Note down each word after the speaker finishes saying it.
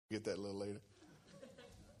Get that a little later.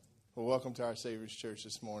 Well, welcome to our Savior's Church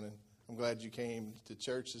this morning. I'm glad you came to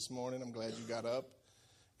church this morning. I'm glad you got up,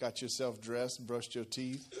 got yourself dressed, brushed your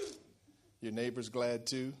teeth. Your neighbor's glad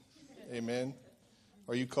too. Amen.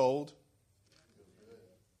 Are you cold?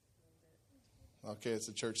 Okay, it's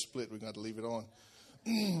a church split. We're going to have to leave it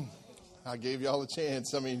on. I gave y'all a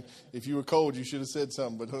chance. I mean, if you were cold, you should have said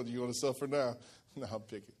something. But you want to suffer now? No, I'll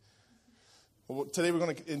pick it. Well, today we're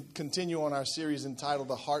going to continue on our series entitled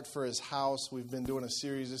The Heart for His House. We've been doing a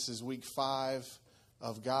series. This is week 5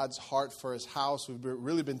 of God's Heart for His House. We've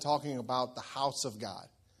really been talking about the house of God.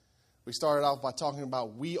 We started off by talking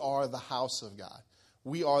about we are the house of God.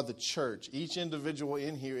 We are the church. Each individual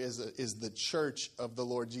in here is the church of the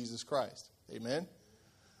Lord Jesus Christ. Amen?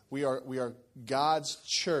 We are God's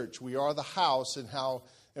church. We are the house, and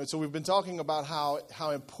so we've been talking about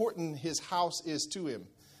how important His house is to Him.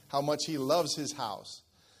 How much He loves His house,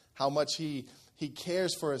 how much he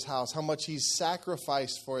cares for His house, how much He's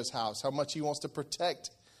sacrificed for His house, how much He wants to protect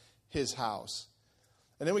His house.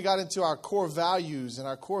 And then we got into our core values, and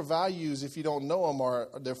our core values, if you don't know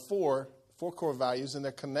them, they're four core values, and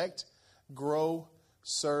they're connect, grow,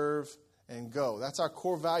 serve, and go. That's our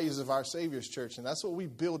core values of our Savior's Church, and that's what we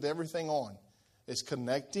build everything on. It's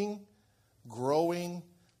connecting, growing,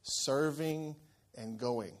 serving, and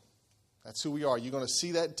going. That's who we are. You're going to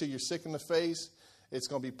see that until you're sick in the face. It's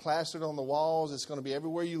going to be plastered on the walls. It's going to be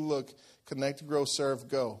everywhere you look. Connect, grow, serve,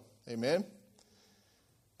 go. Amen?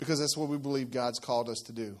 Because that's what we believe God's called us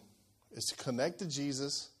to do. Is to connect to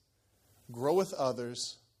Jesus, grow with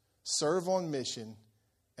others, serve on mission,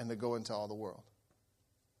 and to go into all the world.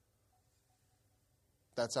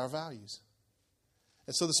 That's our values.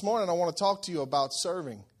 And so this morning I want to talk to you about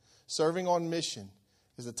serving. Serving on mission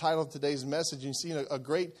is the title of today's message. You've seen a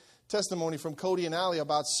great testimony from Cody and Allie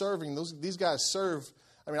about serving. These guys serve.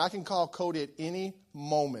 I mean, I can call Cody at any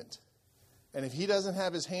moment. And if he doesn't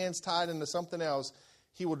have his hands tied into something else,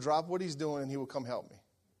 he will drop what he's doing and he will come help me.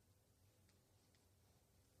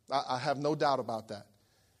 I have no doubt about that.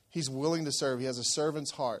 He's willing to serve. He has a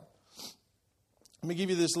servant's heart. Let me give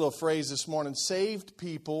you this little phrase this morning. Saved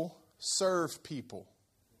people serve people.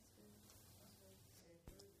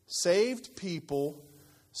 Saved people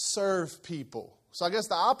serve people. So I guess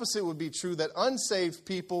the opposite would be true, that unsaved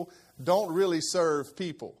people don't really serve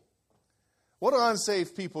people. What do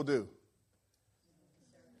unsaved people do?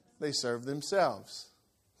 They serve themselves.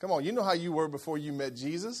 Come on, you know how you were before you met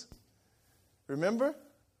Jesus. Remember?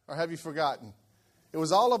 Or have you forgotten? It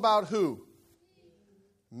was all about who?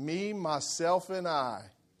 Me, myself, and I.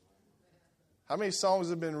 How many songs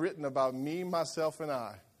have been written about me, myself, and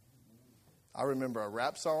I? I remember a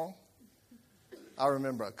rap song. I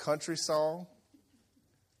remember a country song.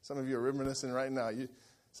 Some of you are reminiscing right now.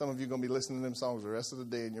 Some of you are going to be listening to them songs the rest of the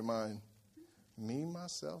day in your mind. Me,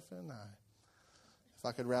 myself, and I. If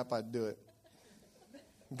I could rap, I'd do it.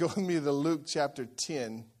 Go with me to Luke chapter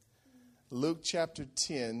 10. Luke chapter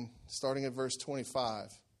 10, starting at verse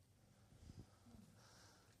 25.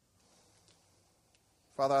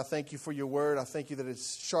 Father, I thank you for your word. I thank you that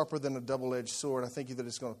it's sharper than a double-edged sword. I thank you that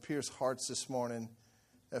it's going to pierce hearts this morning.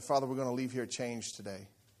 And Father, we're going to leave here changed today.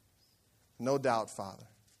 No doubt, Father.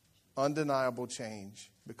 Undeniable change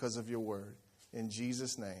because of your word. In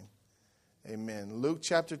Jesus' name, amen. Luke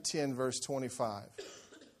chapter 10, verse 25.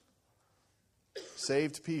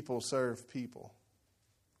 Saved people serve people.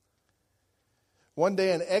 One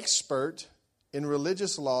day an expert in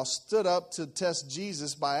religious law stood up to test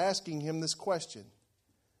Jesus by asking him this question.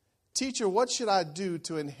 Teacher, what should I do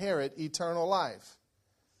to inherit eternal life?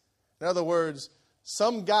 In other words,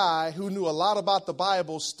 some guy who knew a lot about the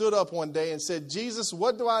Bible stood up one day and said, Jesus,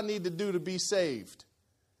 what do I need to do to be saved?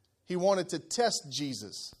 He wanted to test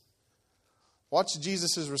Jesus. Watch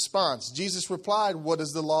Jesus' response. Jesus replied, what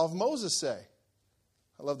does the law of Moses say?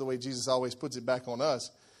 I love the way Jesus always puts it back on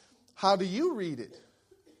us. How do you read it?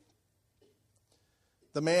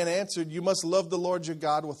 The man answered, you must love the Lord your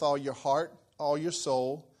God with all your heart, all your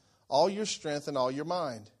soul, all your strength, and all your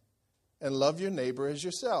mind, and love your neighbor as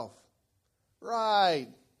yourself. Right,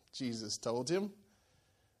 Jesus told him.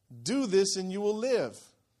 Do this and you will live.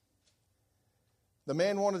 The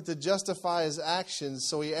man wanted to justify his actions,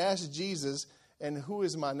 so he asked Jesus, and who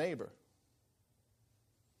is my neighbor?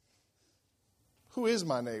 Who is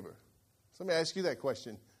my neighbor? So let me ask you that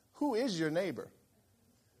question. Who is your neighbor?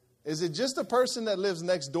 Is it just a person that lives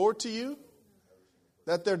next door to you?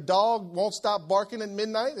 That their dog won't stop barking at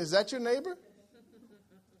midnight? Is that your neighbor?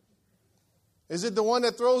 Is it the one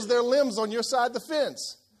that throws their limbs on your side of the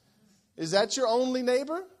fence? Is that your only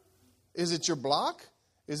neighbor? Is it your block?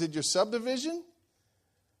 Is it your subdivision?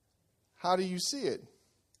 How do you see it?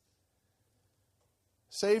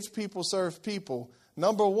 Saved people serve people.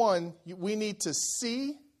 Number one, we need to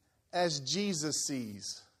see as Jesus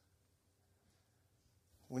sees.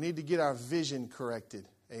 We need to get our vision corrected.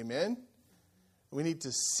 Amen? We need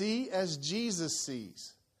to see as Jesus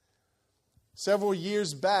sees. Several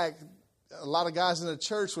years back, a lot of guys in the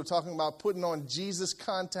church were talking about putting on Jesus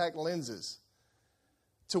contact lenses.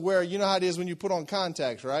 To where, you know how it is when you put on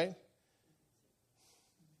contacts, right?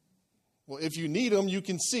 Well, if you need them, you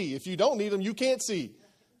can see. If you don't need them, you can't see,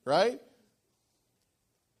 right?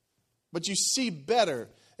 But you see better.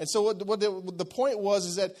 And so what the point was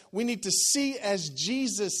is that we need to see as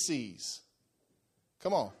Jesus sees.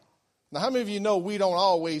 Come on. Now, how many of you know we don't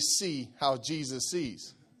always see how Jesus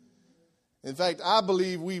sees? In fact, I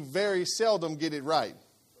believe we very seldom get it right.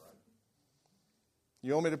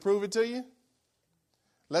 You want me to prove it to you?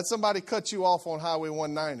 Let somebody cut you off on Highway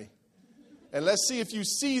 190. And let's see if you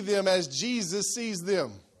see them as Jesus sees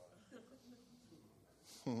them.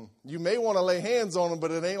 You may want to lay hands on them,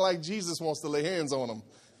 but it ain't like Jesus wants to lay hands on them.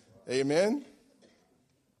 Amen?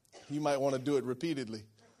 You might want to do it repeatedly.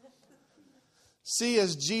 See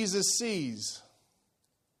as Jesus sees.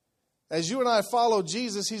 As you and I follow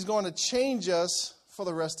Jesus, he's going to change us for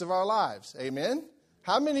the rest of our lives. Amen?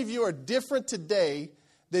 How many of you are different today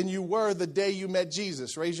than you were the day you met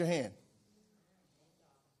Jesus? Raise your hand.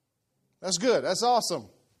 That's good. That's awesome.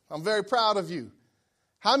 I'm very proud of you.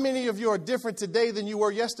 How many of you are different today than you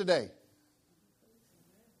were yesterday?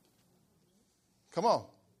 Come on.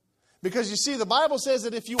 Because you see, the Bible says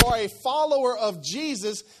that if you are a follower of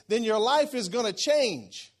Jesus, then your life is going to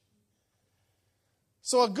change.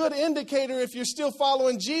 So a good indicator if you're still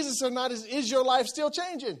following Jesus or not is your life still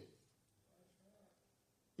changing?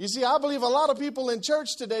 You see, I believe a lot of people in church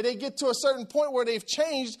today, they get to a certain point where they've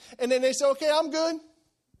changed, and then they say, okay, I'm good.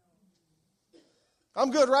 I'm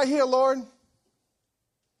good right here, Lord.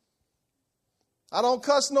 I don't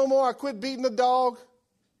cuss no more. I quit beating the dog.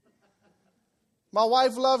 My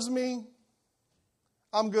wife loves me.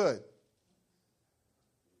 I'm good.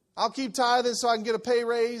 I'll keep tithing so I can get a pay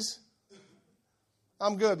raise.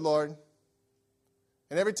 I'm good, Lord.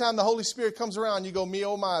 And every time the Holy Spirit comes around, you go, me,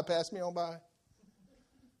 oh my, pass me on by.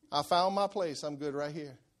 I found my place. I'm good right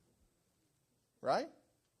here. Right?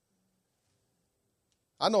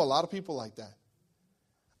 I know a lot of people like that.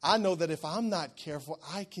 I know that if I'm not careful,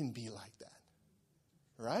 I can be like that.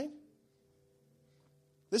 Right?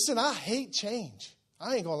 Listen, I hate change.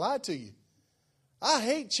 I ain't going to lie to you. I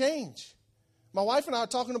hate change. My wife and I are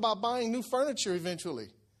talking about buying new furniture eventually.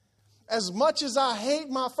 As much as I hate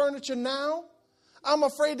my furniture now, I'm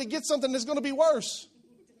afraid to get something that's going to be worse.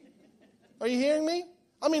 Are you hearing me?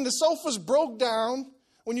 I mean, the sofa's broke down.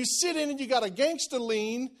 When you sit in it, you got a gangster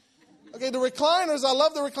lean. Okay, the recliners, I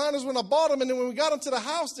love the recliners when I bought them, and then when we got them to the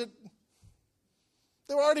house, they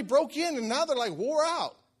were already broke in, and now they're like wore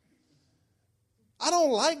out. I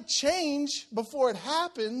don't like change before it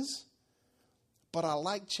happens, but I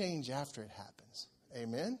like change after it happens.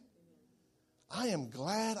 Amen? I am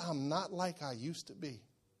glad I'm not like I used to be.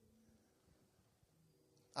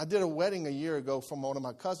 I did a wedding a year ago from one of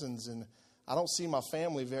my cousins, and I don't see my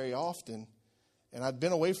family very often, and I'd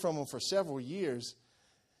been away from them for several years.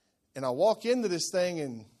 And I walk into this thing,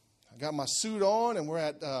 and I got my suit on, and we're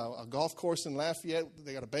at a golf course in Lafayette.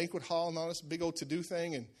 They got a banquet hall and all this big old to-do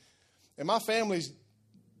thing. And my family's,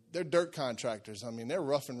 they're dirt contractors. I mean, they're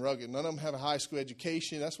rough and rugged. None of them have a high school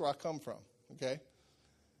education. That's where I come from, okay?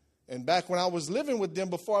 And back when I was living with them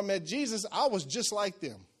before I met Jesus, I was just like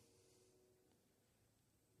them.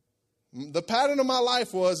 The pattern of my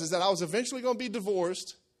life is that I was eventually going to be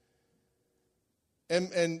divorced,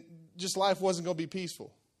 and just life wasn't going to be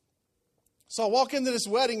peaceful. So I walk into this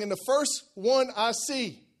wedding, and the first one I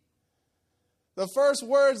see, the first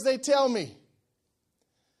words they tell me,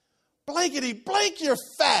 blankety blank, you're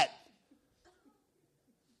fat. I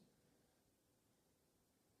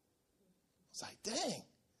was like, dang.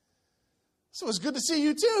 So it's good to see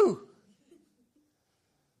you too.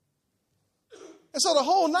 And so the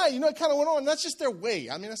whole night, it kind of went on. That's just their way.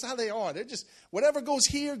 I mean, that's how they are. They're just, whatever goes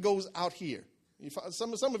here, goes out here.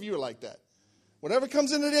 Some of you are like that. Whatever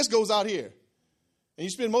comes into this goes out here. And you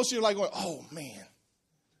spend most of your life going, oh, man.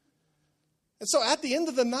 And so at the end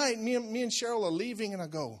of the night, me and Cheryl are leaving, and I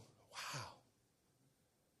go, wow.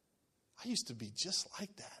 I used to be just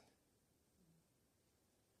like that.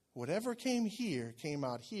 Whatever came here came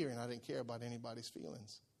out here, and I didn't care about anybody's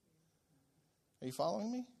feelings. Are you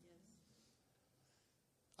following me?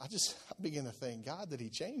 I began to thank God that he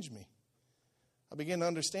changed me. I began to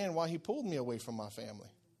understand why he pulled me away from my family.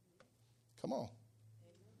 Come on.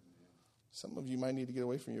 Some of you might need to get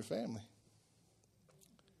away from your family.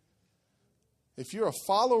 If you're a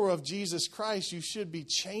follower of Jesus Christ, you should be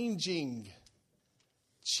changing.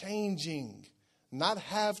 Changing. Not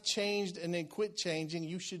have changed and then quit changing.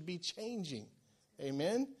 You should be changing.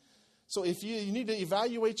 Amen? So if you need to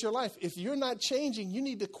evaluate your life. If you're not changing, you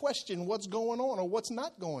need to question what's going on or what's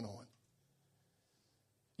not going on.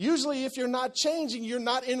 Usually if you're not changing, you're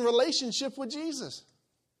not in relationship with Jesus.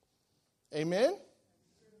 Amen?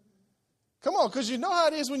 Come on, because you know how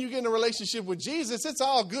it is when you get in a relationship with Jesus. It's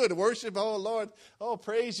all good. Worship, oh, Lord. Oh,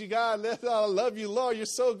 praise you, God. I love you, Lord. You're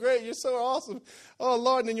so great. You're so awesome. Oh,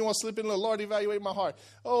 Lord. And then you want to slip in, Lord, evaluate my heart.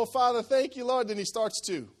 Oh, Father, thank you, Lord. Then he starts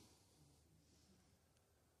to.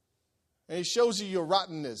 And he shows you your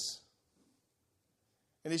rottenness.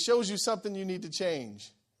 And he shows you something you need to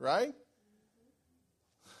change, right?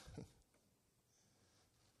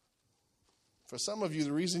 For some of you,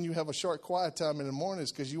 the reason you have a short quiet time in the morning is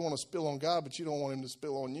because you want to spill on God, but you don't want him to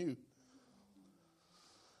spill on you.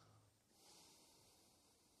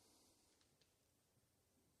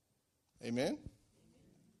 Amen?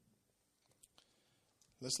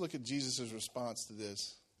 Let's look at Jesus' response to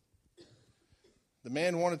this. The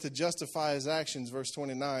man wanted to justify his actions, verse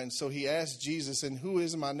 29. So he asked Jesus, and who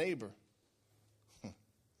is my neighbor?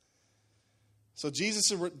 So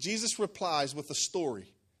Jesus replies with a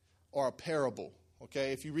story. Or a parable,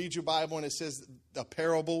 okay? If you read your Bible and it says a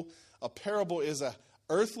parable is an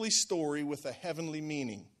earthly story with a heavenly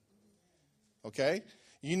meaning, okay?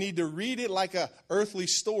 You need to read it like an earthly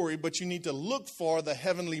story, but you need to look for the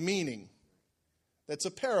heavenly meaning. That's a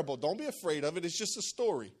parable. Don't be afraid of it. It's just a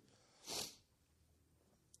story.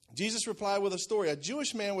 Jesus replied with a story. A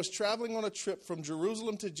Jewish man was traveling on a trip from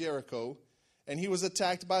Jerusalem to Jericho, and he was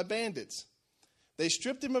attacked by bandits. They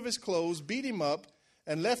stripped him of his clothes, beat him up,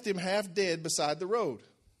 and left him half dead beside the road.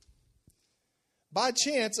 By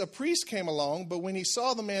chance, a priest came along, but when he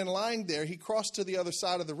saw the man lying there, he crossed to the other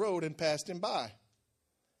side of the road and passed him by.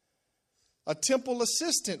 A temple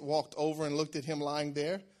assistant walked over and looked at him lying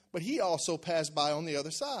there, but he also passed by on the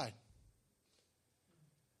other side.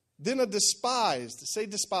 Then a despised, say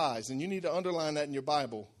despised, and you need to underline that in your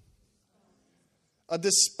Bible. A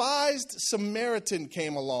despised Samaritan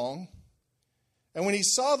came along, and when he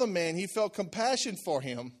saw the man, he felt compassion for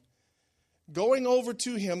him. Going over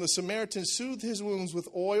to him, the Samaritan soothed his wounds with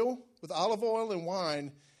olive oil and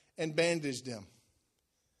wine, and bandaged them.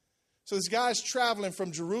 So this guy's traveling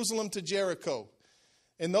from Jerusalem to Jericho.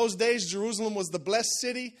 In those days, Jerusalem was the blessed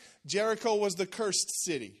city. Jericho was the cursed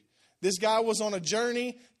city. This guy was on a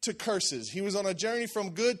journey to curses. He was on a journey from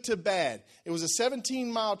good to bad. It was a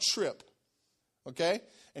 17-mile trip. Okay?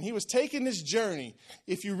 And he was taking this journey.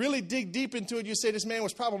 If you really dig deep into it, you say this man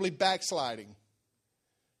was probably backsliding.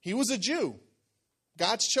 He was a Jew,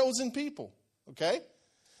 God's chosen people, okay?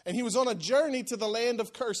 And he was on a journey to the land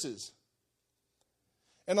of curses.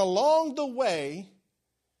 And along the way,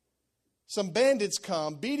 some bandits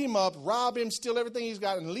come, beat him up, rob him, steal everything he's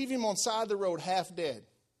got, and leave him on the side of the road half dead.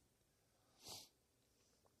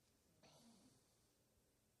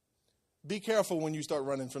 Be careful when you start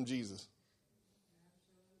running from Jesus.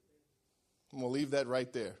 And we'll leave that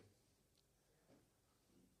right there.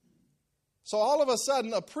 So all of a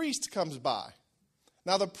sudden, a priest comes by.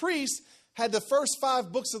 Now, the priest had the first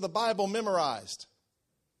 5 books of the Bible memorized.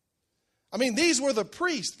 I mean, these were the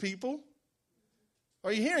priests, people.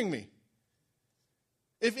 Are you hearing me?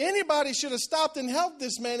 If anybody should have stopped and helped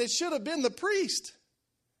this man, it should have been the priest.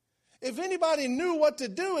 If anybody knew what to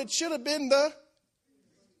do, it should have been the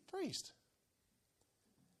priest.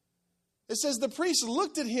 It says the priest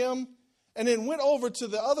looked at him and then went over to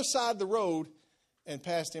the other side of the road and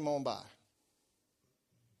passed him on by.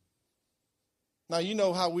 Now, you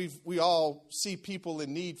know how we all see people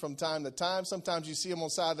in need from time to time. Sometimes you see them on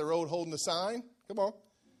the side of the road holding a sign. Come on.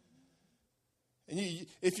 And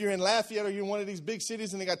if you're in Lafayette or you're in one of these big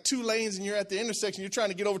cities and they got 2 lanes and you're at the intersection, you're trying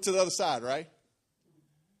to get over to the other side, right?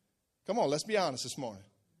 Come on, let's be honest this morning.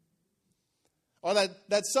 Or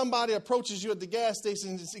that somebody approaches you at the gas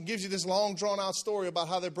station and gives you this long, drawn-out story about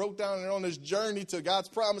how they broke down and they're on this journey to God's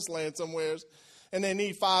promised land somewhere, and they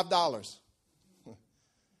need $5.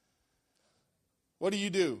 What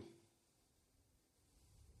do?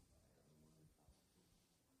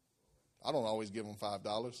 I don't always give them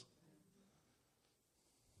 $5.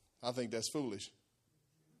 I think that's foolish.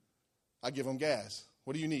 I give them gas.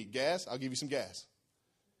 What do you need? Gas? I'll give you some gas.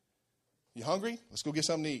 You hungry? Let's go get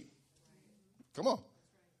something to eat. Come on.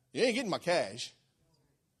 You ain't getting my cash.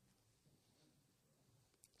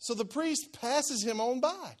 So the priest passes him on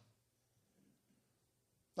by.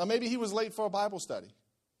 Now, maybe he was late for a Bible study.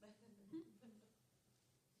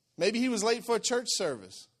 Maybe he was late for a church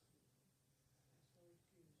service.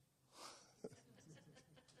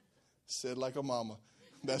 Said like a mama.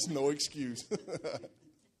 That's no excuse.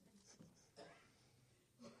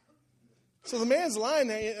 So the man's lying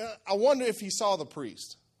there. I wonder if he saw the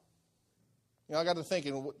priest. I got to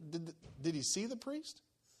thinking, did he see the priest?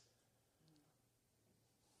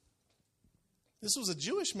 This was a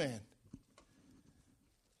Jewish man.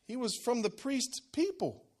 He was from the priest's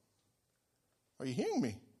people. Are you hearing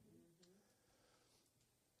me?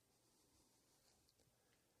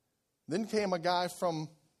 Then came a guy from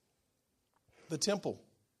the temple,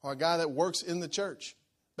 or a guy that works in the church,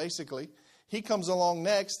 basically. He comes along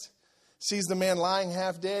next, sees the man lying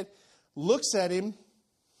half dead, looks at him,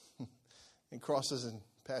 and crosses and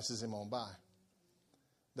passes him on by.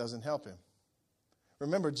 Doesn't help him.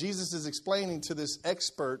 Remember, Jesus is explaining to this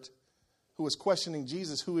expert who is questioning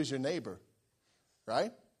Jesus, who is your neighbor?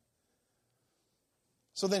 Right?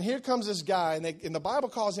 So then here comes this guy, and the Bible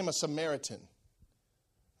calls him a Samaritan.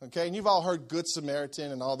 Okay, and you've all heard Good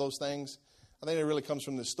Samaritan and all those things. I think it really comes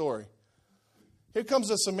from this story. Here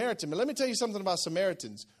comes a Samaritan. But let me tell you something about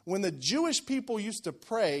Samaritans. When the Jewish people used to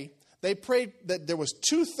pray, they prayed that there was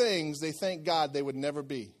two things they thanked God they would never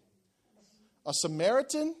be. A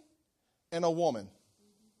Samaritan and a woman.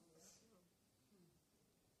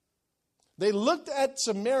 They looked at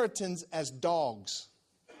Samaritans as dogs.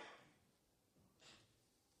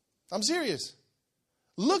 I'm serious.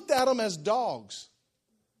 Looked at them as dogs.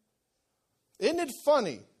 Isn't it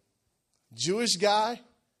funny? Jewish guy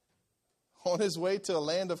on his way to a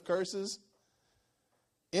land of curses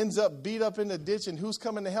ends up beat up in the ditch, and who's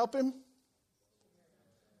coming to help him?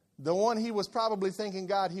 The one he was probably thinking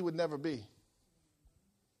God he would never be.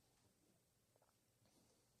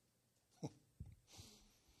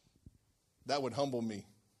 That would humble me.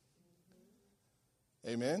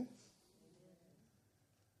 Amen?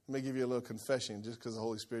 Let me give you a little confession just because the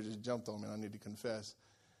Holy Spirit just jumped on me and I need to confess.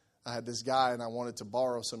 I had this guy and I wanted to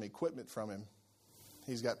borrow some equipment from him.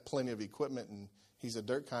 He's got plenty of equipment and he's a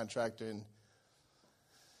dirt contractor, and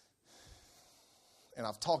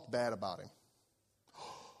I've talked bad about him.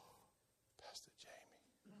 Pastor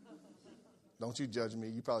Jamie. Don't you judge me.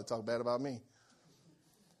 You probably talk bad about me.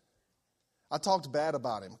 I talked bad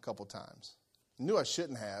about him a couple times. Knew I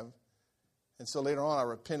shouldn't have. And so later on I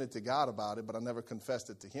repented to God about it, but I never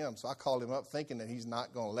confessed it to him. So I called him up thinking that he's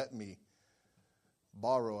not going to let me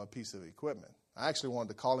borrow a piece of equipment. I actually wanted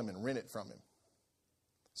to call him and rent it from him.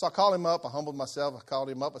 So I called him up. I humbled myself. I called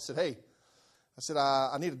him up. I said, hey,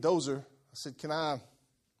 I need a dozer. I said, can I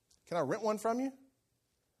rent one from you?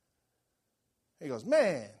 He goes,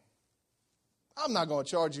 man, I'm not going to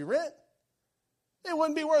charge you rent. It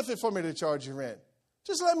wouldn't be worth it for me to charge you rent.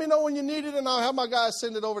 Just let me know when you need it, and I'll have my guys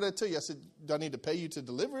send it over there to you. I said, do I need to pay you to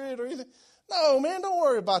deliver it or anything? No, man, don't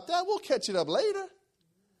worry about that. We'll catch it up later.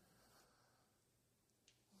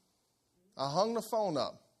 I hung the phone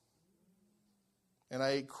up, and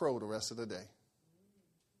I ate crow the rest of the day.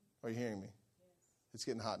 Are you hearing me? It's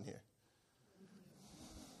getting hot in here.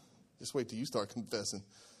 Just wait till you start confessing.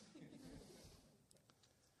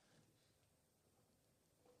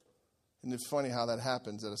 And it's funny how that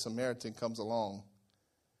happens, that a Samaritan comes along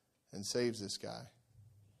and saves this guy.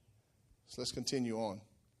 So let's continue on.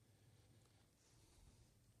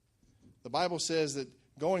 The Bible says that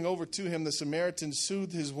going over to him, the Samaritan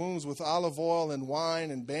soothed his wounds with olive oil and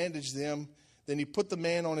wine and bandaged them. Then he put the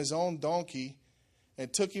man on his own donkey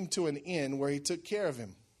and took him to an inn where he took care of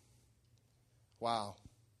him. Wow.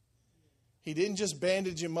 He didn't just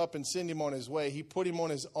bandage him up and send him on his way. He put him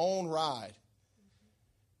on his own ride.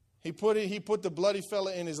 He put the bloody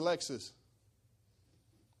fella in his Lexus,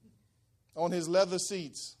 on his leather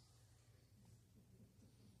seats.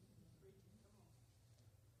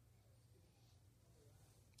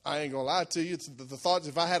 I ain't going to lie to you. It's the thoughts,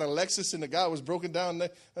 if I had a Lexus and the guy was broken down,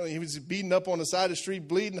 he was beaten up on the side of the street,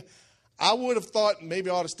 bleeding, I would have thought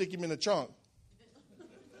maybe I ought to stick him in the trunk.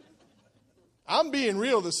 I'm being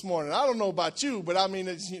real this morning. I don't know about you, but I mean,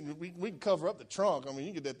 we can cover up the trunk. I mean,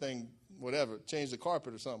 you can get that thing, whatever, change the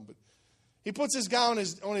carpet or something. But he puts this guy on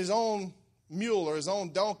his own mule or his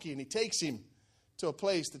own donkey, and he takes him to a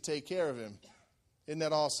place to take care of him. Isn't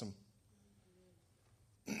that awesome?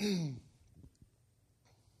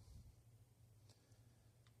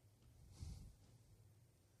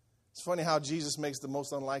 It's funny how Jesus makes the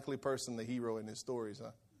most unlikely person the hero in his stories,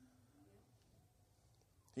 huh?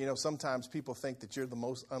 You know, sometimes people think that you're the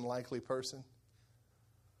most unlikely person.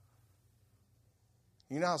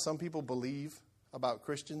 You know how some people believe about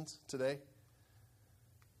Christians today?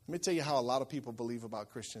 Let me tell you how a lot of people believe about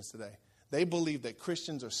Christians today. They believe that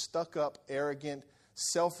Christians are stuck up, arrogant,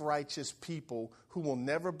 self-righteous people who will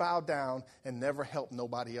never bow down and never help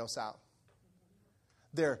nobody else out.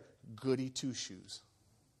 They're goody two-shoes.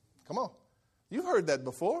 Come on. You've heard that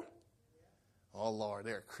before. Oh, Lord,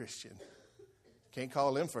 they're a Christian. Can't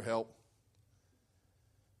call them for help.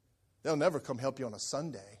 They'll never come help you on a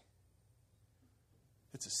Sunday.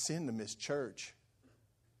 It's a sin to miss church.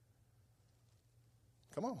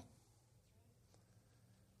 Come on.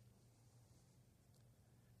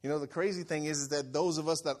 You know, the crazy thing is that those of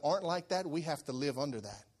us that aren't like that, we have to live under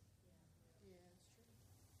that.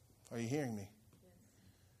 Are you hearing me?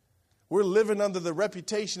 We're living under the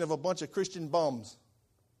reputation of a bunch of Christian bums.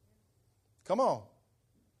 Come on.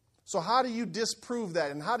 So how do you disprove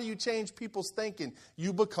that? And how do you change people's thinking?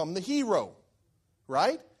 You become the hero,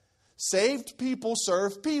 right? Saved people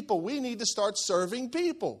serve people. We need to start serving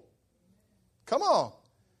people. Come on.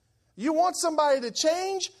 You want somebody to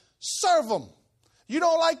change? Serve them. You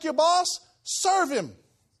don't like your boss? Serve him.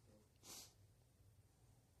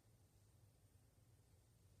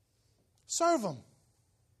 Serve them.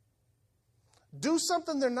 Do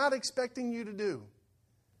something they're not expecting you to do.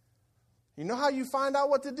 You know how you find out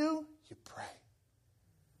what to do? You pray.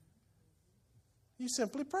 You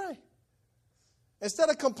simply pray. Instead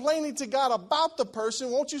of complaining to God about the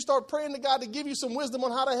person, won't you start praying to God to give you some wisdom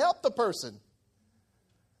on how to help the person?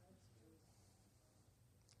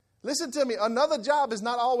 Listen to me, another job is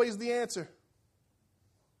not always the answer.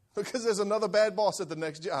 Because there's another bad boss at the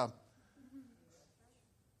next job.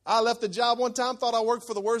 I left the job one time, thought I worked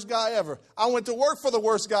for the worst guy ever. I went to work for the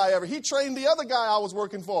worst guy ever. He trained the other guy I was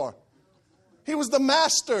working for. He was the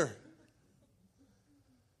master.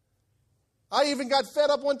 I even got fed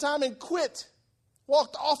up one time and quit.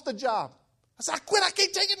 Walked off the job. I said, I quit. I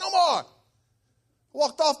can't take it no more.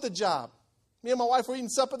 Walked off the job. Me and my wife were eating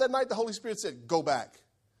supper that night. The Holy Spirit said, go back.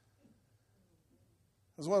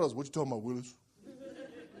 It was one of those, what you talking about, Willis?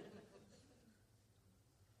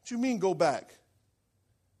 What you mean go back?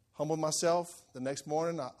 Humbled myself. The next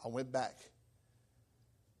morning, I went back.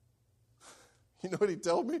 You know what he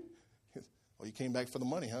told me? Well, you came back for the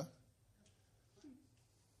money, huh?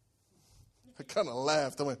 I kind of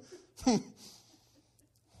laughed. I went,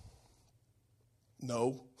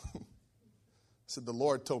 no. I said, the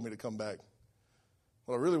Lord told me to come back.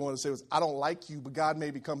 What I really wanted to say was, I don't like you, but God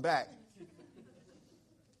made me come back.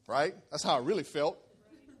 Right? That's how I really felt.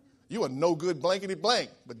 You are no good blankety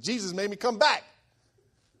blank, but Jesus made me come back.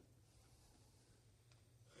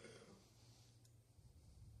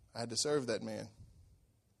 I had to serve that man.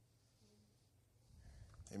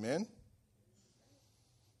 Amen?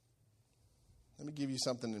 Let me give you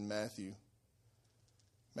something in Matthew.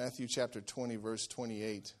 Matthew chapter 20, verse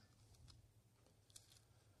 28.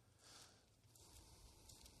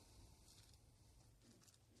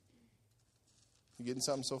 You getting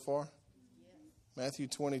something so far? Yeah. Matthew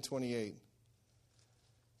 20, 28.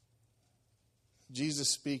 Jesus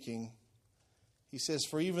speaking. He says,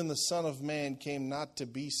 for even the Son of Man came not to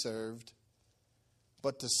be served,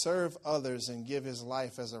 but to serve others and give his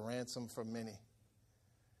life as a ransom for many.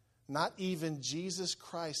 Not even Jesus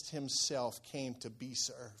Christ himself came to be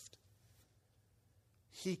served.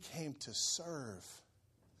 He came to serve.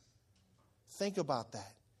 Think about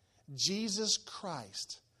that. Jesus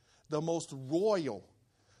Christ, the most royal,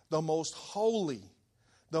 the most holy,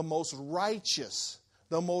 the most righteous,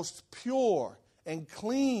 the most pure and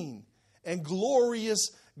clean and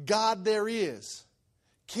glorious God there is,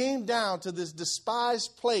 came down to this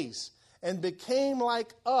despised place and became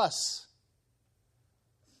like us.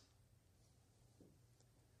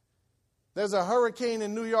 There's a hurricane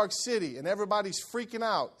in New York City and everybody's freaking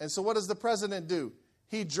out. And so what does the president do?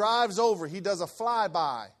 He drives over. He does a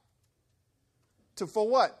flyby. For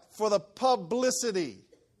what? For the publicity.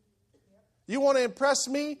 You want to impress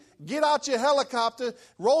me? Get out your helicopter,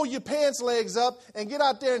 roll your pants legs up, and get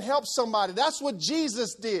out there and help somebody. That's what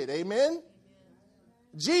Jesus did. Amen?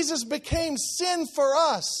 Jesus became sin for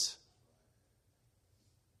us.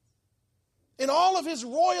 In all of his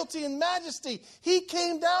royalty and majesty, he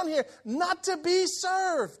came down here not to be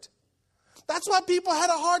served. That's why people had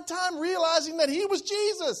a hard time realizing that he was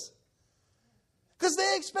Jesus. Because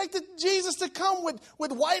they expected Jesus to come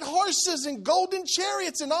with white horses and golden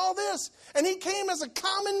chariots and all this. And he came as a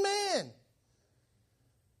common man.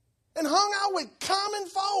 And hung out with common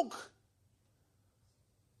folk.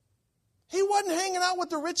 He wasn't hanging out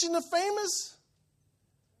with the rich and the famous.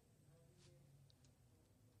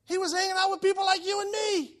 He was hanging out with people like you and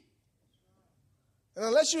me. And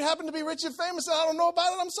unless you happen to be rich and famous and I don't know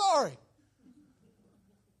about it, I'm sorry.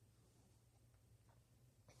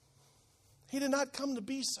 He did not come to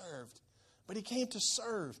be served, but he came to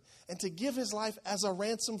serve and to give his life as a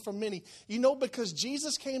ransom for many. You know, because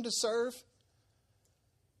Jesus came to serve,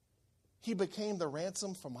 he became the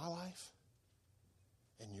ransom for my life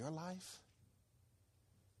and your life.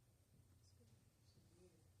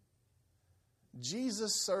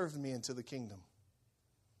 Jesus served me into the kingdom.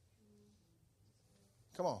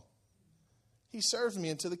 Come on. He served me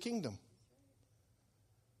into the kingdom.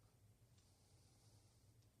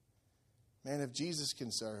 Man, if Jesus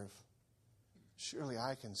can serve, surely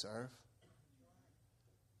I can serve.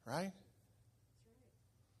 Right?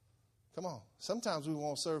 Come on. Sometimes we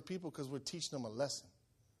won't serve people because we're teaching them a lesson.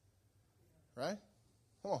 Right?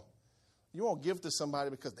 Come on. You won't give to somebody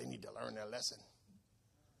because they need to learn their lesson.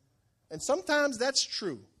 And sometimes that's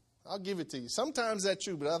true. I'll give it to you. Sometimes that's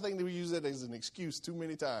true, but I think that we use that as an excuse too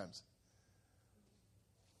many times.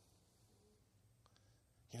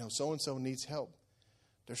 You know, so-and-so needs help.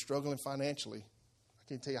 They're struggling financially. I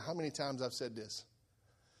can't tell you how many times I've said this.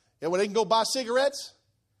 Yeah, well, they can go buy cigarettes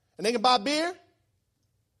and they can buy beer.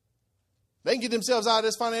 They can get themselves out of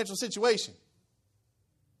this financial situation.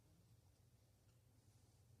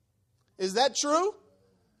 Is that true?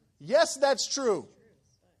 Yes, that's true.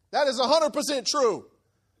 That is 100% true.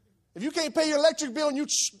 If you can't pay your electric bill and you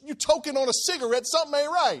toking on a cigarette, something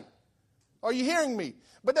ain't right. Are you hearing me?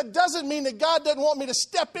 But that doesn't mean that God doesn't want me to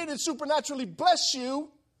step in and supernaturally bless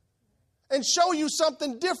you and show you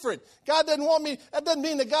something different. That doesn't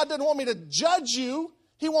mean that God doesn't want me to judge you.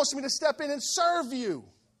 He wants me to step in and serve you.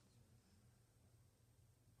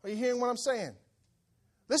 Are you hearing what I'm saying?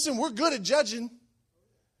 Listen, we're good at judging.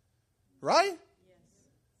 Right? Yes.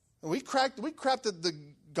 And we cracked the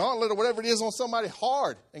gauntlet or whatever it is on somebody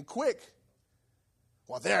hard and quick.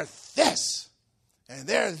 Well, they're this and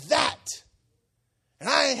they're that. And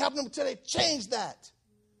I ain't helping them until they change that.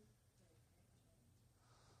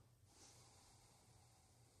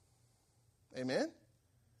 Amen?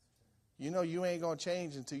 You know you ain't going to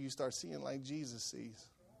change until you start seeing like Jesus sees.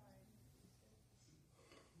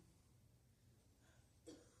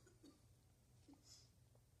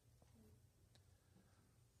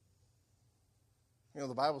 You know,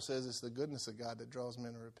 the Bible says it's the goodness of God that draws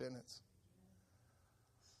men to repentance.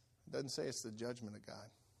 It doesn't say it's the judgment of God.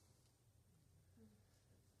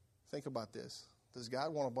 Think about this. Does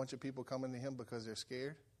God want a bunch of people coming to him because they're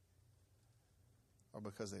scared or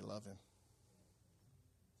because they love him?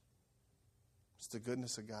 It's the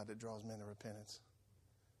goodness of God that draws men to repentance.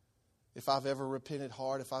 If I've ever repented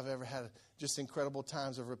hard, if I've ever had just incredible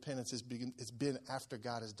times of repentance, it's been after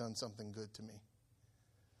God has done something good to me.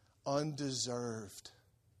 Undeserved.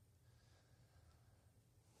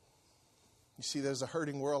 You see, there's a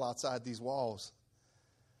hurting world outside these walls.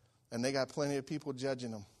 And they got plenty of people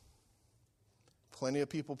judging them. Plenty of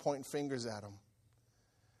people pointing fingers at them.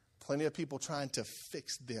 Plenty of people trying to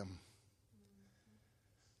fix them.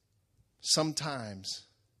 Sometimes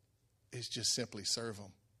it's just simply serve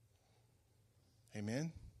them.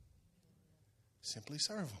 Amen? Simply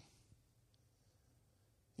serve them.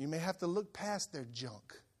 You may have to look past their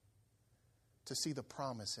junk to see the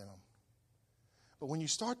promise in them. But when you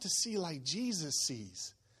start to see like Jesus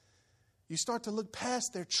sees, you start to look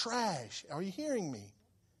past their trash. Are you hearing me?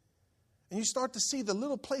 And you start to see the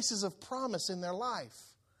little places of promise in their life.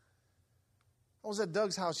 I was at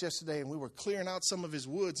Doug's house yesterday and we were clearing out some of his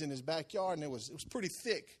woods in his backyard, and it was pretty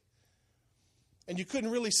thick. And you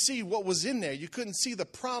couldn't really see what was in there. You couldn't see the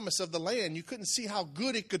promise of the land. You couldn't see how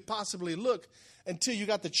good it could possibly look until you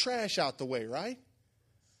got the trash out the way, right?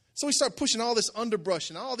 So we started pushing all this underbrush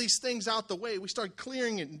and all these things out the way. We started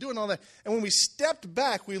clearing it and doing all that. And when we stepped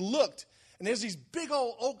back, we looked, and there's these big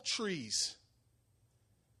old oak trees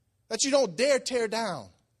that you don't dare tear down.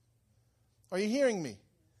 Are you hearing me?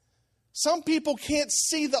 Some people can't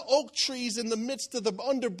see the oak trees in the midst of the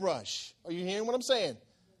underbrush. Are you hearing what I'm saying?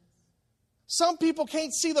 Some people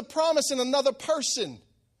can't see the promise in another person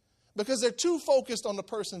because they're too focused on the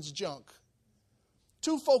person's junk,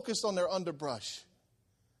 too focused on their underbrush.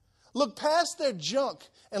 Look past their junk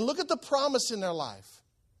and look at the promise in their life.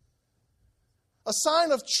 A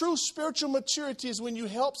sign of true spiritual maturity is when you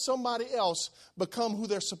help somebody else become who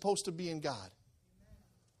they're supposed to be in God.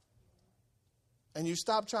 And you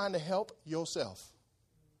stop trying to help yourself.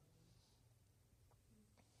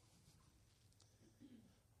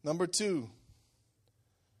 Number 2,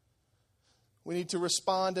 we need to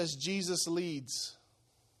respond as Jesus leads.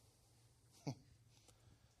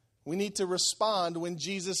 We need to respond when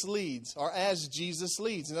Jesus leads, or as Jesus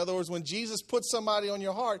leads. In other words, when Jesus puts somebody on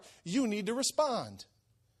your heart, you need to respond.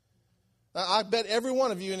 Now, I bet every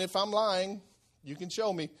one of you, and if I'm lying, you can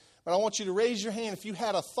show me, but I want you to raise your hand if you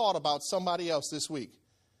had a thought about somebody else this week.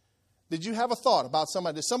 Did you have a thought about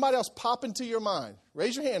somebody? Did somebody else pop into your mind?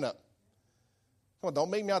 Raise your hand up. Come on,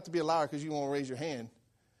 don't make me out to be a liar because you won't raise your hand.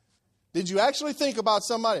 Did you actually think about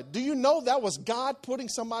somebody? Do you know that was God putting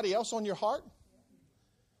somebody else on your heart?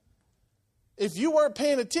 If you weren't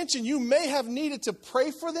paying attention, you may have needed to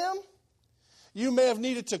pray for them. You may have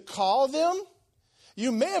needed to call them.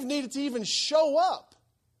 You may have needed to even show up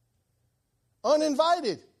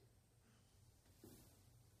uninvited.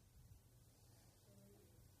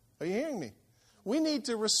 Are you hearing me? We need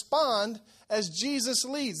to respond as Jesus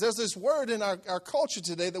leads. There's this word in our culture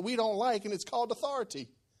today that we don't like, and it's called authority.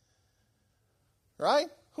 Right?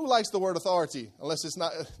 Who likes the word authority? Unless it's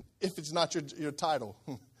not, if it's not your title.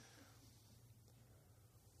 Come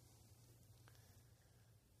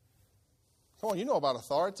on, you know about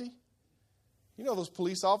authority. You know those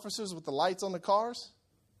police officers with the lights on the cars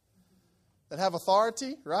that have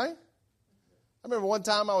authority, right? I remember one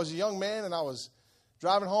time I was a young man and I was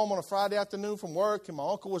driving home on a Friday afternoon from work, and my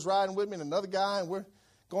uncle was riding with me and another guy, and we're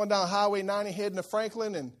going down Highway 90 heading to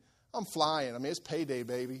Franklin, and I'm flying. I mean, it's payday,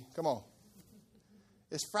 baby. Come on.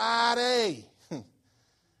 It's Friday.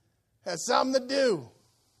 Had something to do.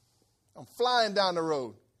 I'm flying down the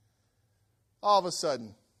road. All of a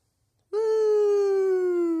sudden,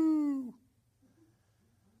 woo!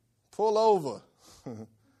 Pull over.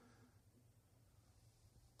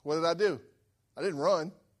 What did I do? I didn't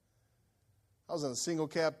run. I was in a single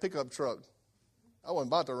cab pickup truck. I wasn't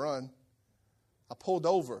about to run. I pulled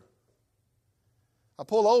over.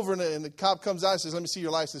 And the cop comes out and says, "Let me see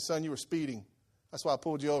your license, son. You were speeding." That's why I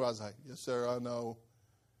pulled you over. I was like, "Yes, sir, I know."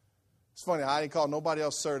 It's funny, I didn't call nobody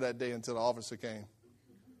else sir that day until the officer came.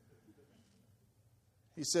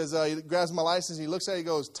 He says, he grabs my license, he looks at it, he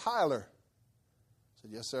goes, "Tyler." I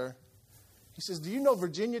said, "Yes, sir." He says, "Do you know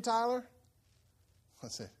Virginia Tyler?" I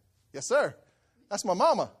said, "Yes, sir. That's my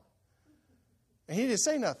mama." And he didn't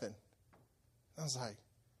say nothing. I was like,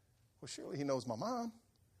 well, surely he knows my mom.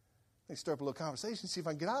 Let me stir up a little conversation, see if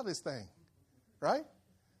I can get out of this thing. Right?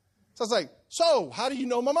 So I was like, "So, how do you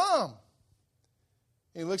know my mom?"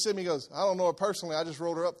 And he looks at me and goes, "I don't know her personally. I just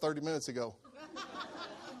wrote her up 30 minutes ago."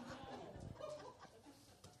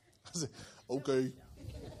 I said, "Okay."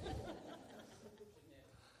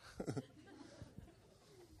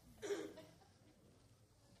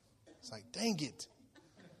 It's like, dang it.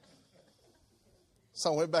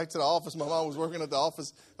 So I went back to the office. My mom was working at the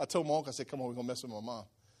office. I told my uncle, I said, "Come on, we're going to mess with my mom."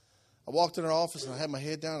 I walked in her office and I had my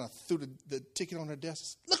head down. And I threw the ticket on her desk. I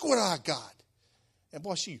said, "Look what I got." And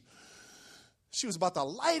boy, she was about to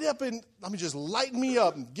light up and just light me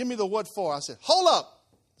up and give me the what for. I said, "Hold up.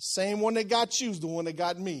 The same one that got you is the one that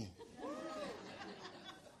got me."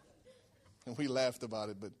 And we laughed about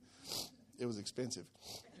it, but it was expensive.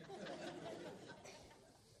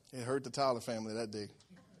 It hurt the Tyler family that day.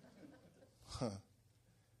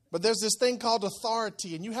 But there's this thing called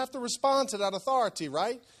authority, and you have to respond to that authority,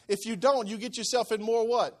 right? If you don't, you get yourself in more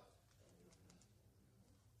what?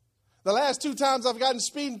 The last 2 times I've gotten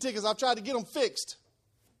speeding tickets, I've tried to get them fixed.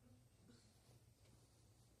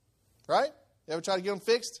 Right? You ever try to get them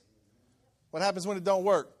fixed? What happens when it don't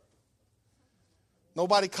work?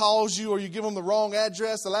 Nobody calls you or you give them the wrong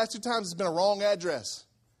address. The last 2 times it's been a wrong address.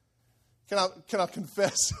 Can I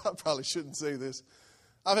confess? I probably shouldn't say this.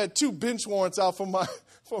 I've had 2 bench warrants out for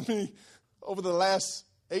me over the last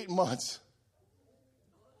 8 months.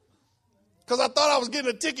 Because I thought I was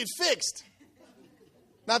getting a ticket fixed.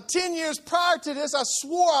 Now, 10 years prior to this, I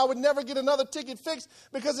swore I would never get another ticket fixed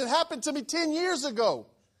because it happened to me 10 years ago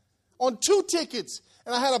on 2 tickets.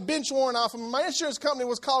 And I had a bench warrant out for me. My insurance company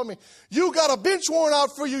was calling me, "You got a bench warrant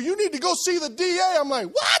out for you. You need to go see the DA." I'm like,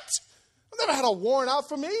 "What? I've never had a warrant out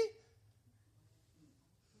for me."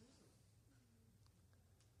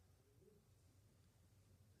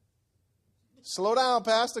 Slow down,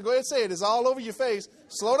 Pastor. Go ahead and say it. It's all over your face.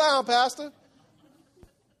 Slow down, Pastor.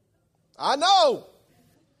 I know.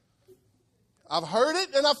 I've heard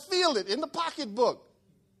it and I feel it in the pocketbook.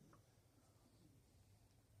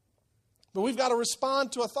 But we've got to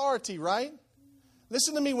respond to authority, right?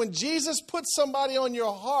 Listen to me. When Jesus puts somebody on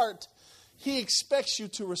your heart, he expects you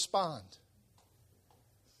to respond.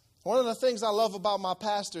 One of the things I love about my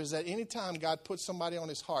pastor is that anytime God puts somebody on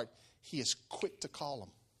his heart, he is quick to call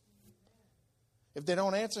them. If they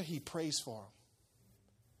don't answer, he prays for them.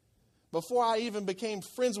 Before I even became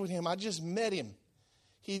friends with him, I just met him.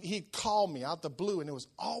 He'd call me out the blue, and it was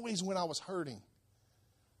always when I was hurting.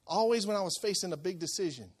 Always when I was facing a big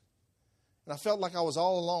decision. And I felt like I was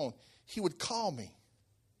all alone. He would call me.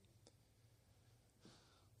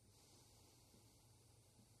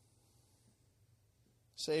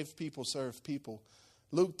 Save people, serve people.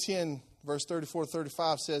 Luke 10, verse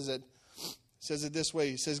 34-35 says it this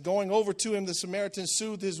way. He says, "Going over to him, the Samaritan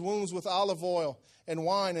soothed his wounds with olive oil and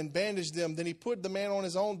wine and bandaged them. Then he put the man on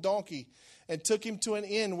his own donkey and took him to an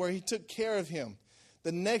inn where he took care of him.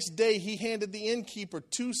 The next day he handed the innkeeper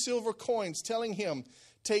 2 silver coins, telling him,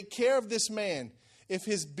 'Take care of this man. if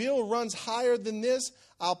his bill runs higher than this,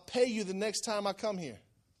 I'll pay you the next time I come here.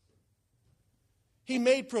 He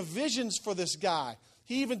made provisions for this guy.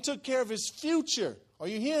 He even took care of his future. Are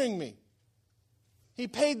you hearing me? He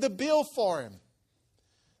paid the bill for him.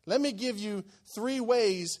 Let me give you 3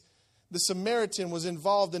 ways the Samaritan was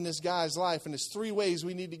involved in this guy's life, and there's 3 ways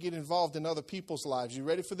we need to get involved in other people's lives. You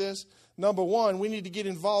ready for this? Number 1, we need to get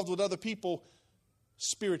involved with other people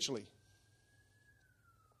spiritually.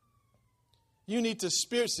 You need to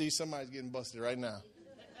see, somebody's getting busted right now.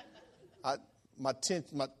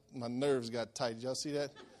 My nerves got tight. Did y'all see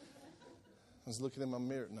that? I was looking in my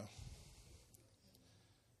mirror.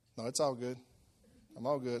 No, it's all good. I'm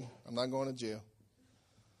all good. I'm not going to jail.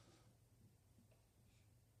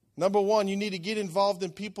 Number 1, you need to get involved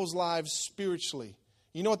in people's lives spiritually.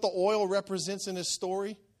 You know what the oil represents in this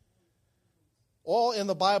story? Oil in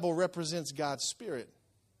the Bible represents God's Spirit.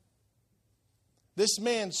 This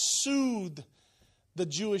man soothed the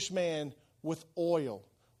Jewish man with oil,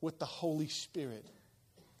 with the Holy Spirit.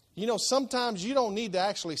 You know, sometimes you don't need to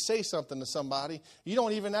actually say something to somebody. You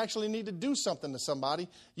don't even actually need to do something to somebody.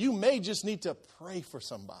 You may just need to pray for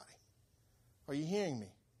somebody. Are you hearing me?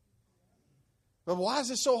 But why is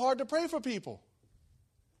it so hard to pray for people?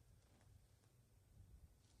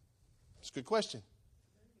 It's a good question.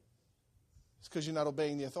 It's because you're not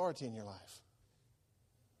obeying the authority in your life.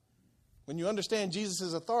 When you understand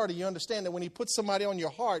Jesus' authority, you understand that when he puts somebody on your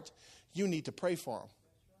heart, you need to pray for them.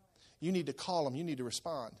 You need to call them. You need to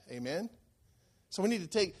respond. Amen? So we need to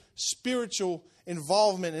take spiritual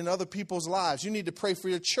involvement in other people's lives. You need to pray for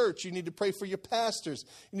your church. You need to pray for your pastors.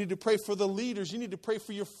 You need to pray for the leaders. You need to pray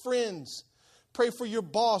for your friends. Pray for your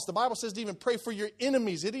boss. The Bible says to even pray for your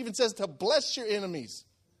enemies. It even says to bless your enemies.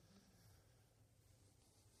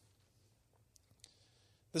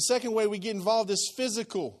 The second way we get involved is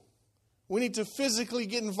physical. We need to physically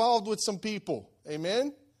get involved with some people.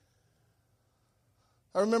 Amen?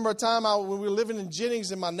 I remember a time when we were living in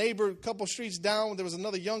Jennings, and my neighbor, a couple streets down, there was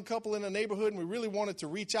another young couple in the neighborhood, and we really wanted to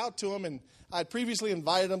reach out to them. And I had previously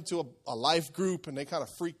invited them to a life group, and they kind of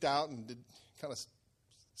freaked out and kind of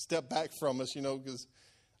stepped back from us, because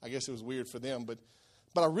I guess it was weird for them. But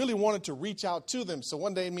I really wanted to reach out to them. So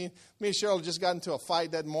one day, me and Cheryl just got into a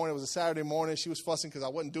fight that morning. It was a Saturday morning. She was fussing because I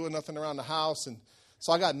wasn't doing nothing around the house. And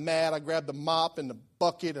so I got mad. I grabbed the mop and the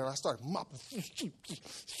bucket, and I started mopping.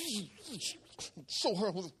 So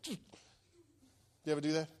hard. You ever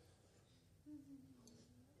do that?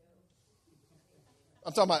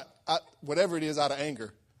 I'm talking about whatever it is out of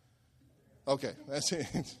anger. Okay, that's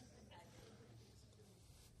it.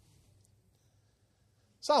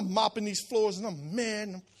 So I'm mopping these floors, and I'm mad,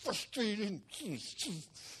 and I'm frustrated.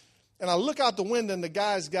 And I look out the window, and the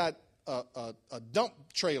guy's got a dump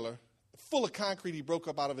trailer full of concrete he broke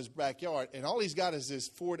up out of his backyard. And all he's got is this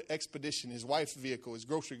Ford Expedition, his wife's vehicle, his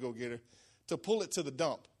grocery go-getter, to pull it to the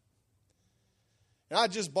dump. And I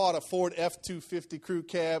just bought a Ford F-250 crew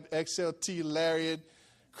cab, XLT Lariat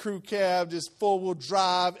crew cab, just four-wheel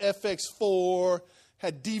drive, FX4,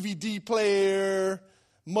 had DVD player,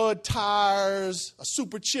 mud tires, a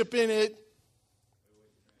super chip in it.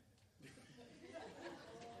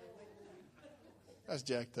 That's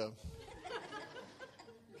jacked up.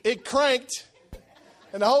 It cranked,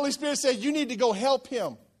 and the Holy Spirit said, you need to go help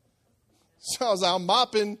him. So I was like, I'm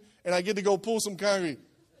mopping, and I get to go pull some concrete.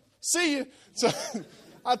 See you. So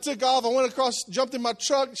I took off. I went across, jumped in my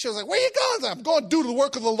truck. She was like, where you going? I was like, I'm going to do the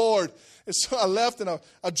work of the Lord. And so I left, and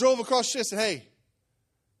I drove across. She said, hey,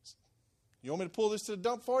 you want me to pull this to the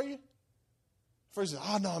dump for you? First, he said,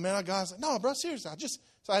 oh, no, man, I got it. I was like, no, bro, seriously.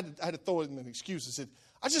 So I had to throw it in an excuse.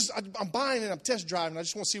 I said, I'm buying it. I'm test driving. I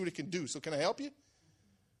just want to see what it can do. So can I help you?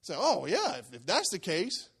 I said, oh, yeah, if that's the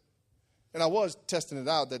case. And I was testing it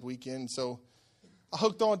out that weekend, so I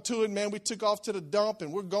hooked on to it, man. We took off to the dump,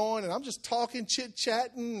 and we're going, and I'm just talking,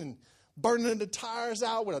 chit-chatting, and burning the tires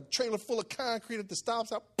out with a trailer full of concrete at the stop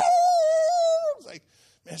sign. Boom! I was like,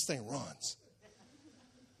 man, this thing runs.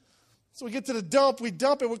 So we get to the dump, we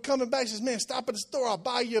dump it, we're coming back. She says, man, stop at the store, I'll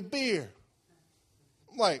buy you a beer.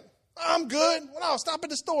 I'm like, I'm good. Well, no, stop at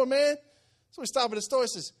the store, man. So we stop at the store. He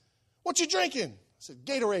says, what you drinking? I said,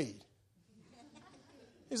 Gatorade.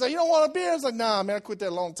 He's like, you don't want a beer? I was like, nah, man, I quit that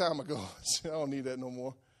a long time ago. I said, I don't need that no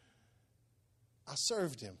more. I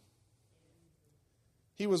served him.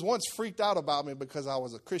 He was once freaked out about me because I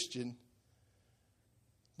was a Christian,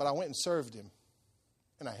 but I went and served him,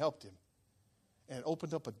 and I helped him, and it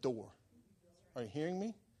opened up a door. Are you hearing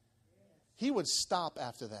me? He would stop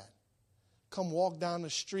after that, come walk down the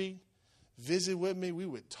street, visit with me. We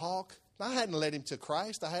would talk. I hadn't led him to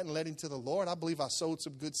Christ. I hadn't led him to the Lord. I believe I sowed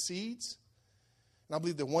some good seeds. And I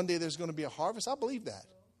believe that one day there's going to be a harvest. I believe that.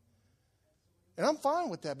 And I'm fine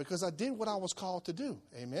with that because I did what I was called to do.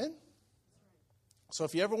 Amen? So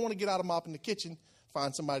if you ever want to get out of mopping the kitchen,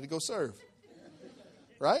 find somebody to go serve.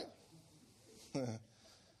 Right?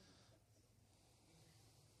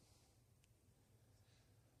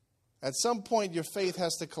 At some point, your faith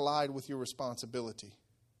has to collide with your responsibility.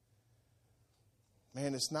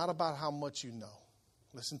 Man, it's not about how much you know.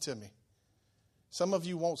 Listen to me. Some of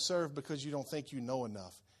you won't serve because you don't think you know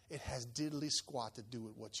enough. It has diddly squat to do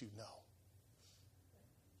with what you know.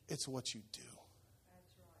 It's what you do.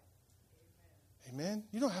 That's right. Amen.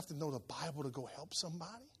 You don't have to know the Bible to go help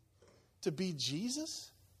somebody, to be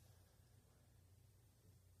Jesus.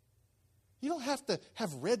 You don't have to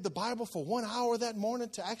have read the Bible for 1 hour that morning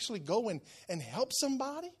to actually go and help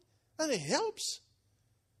somebody. And it helps.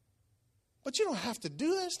 But you don't have to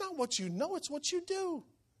do that. It's not what you know, it's what you do.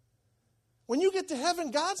 When you get to heaven,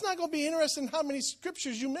 God's not going to be interested in how many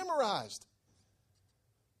scriptures you memorized.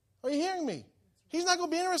 Are you hearing me? He's not going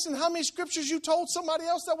to be interested in how many scriptures you told somebody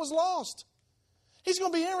else that was lost. He's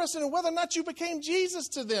going to be interested in whether or not you became Jesus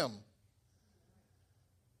to them.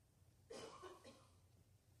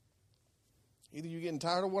 Either you're getting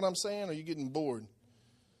tired of what I'm saying or you're getting bored.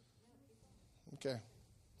 Okay.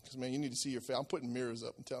 Because, man, you need to see your face. I'm putting mirrors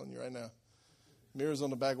up, I'm telling you right now. Mirrors on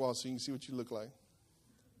the back wall so you can see what you look like.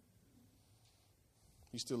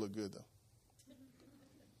 You still look good, though.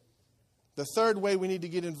 The third way we need to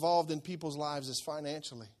get involved in people's lives is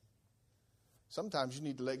financially. Sometimes you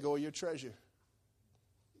need to let go of your treasure.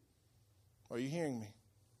 Are you hearing me?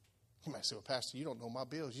 You might say, well, Pastor, you don't know my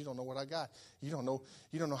bills. You don't know what I got. You don't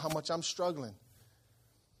know how much I'm struggling.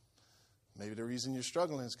 Maybe the reason you're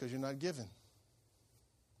struggling is because you're not giving.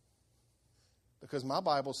 Because my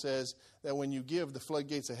Bible says that when you give, the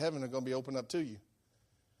floodgates of heaven are going to be opened up to you.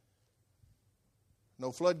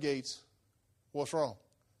 No floodgates. What's wrong?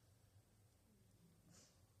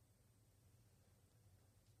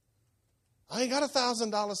 I ain't got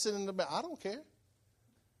 $1,000 sitting in the bank. I don't care.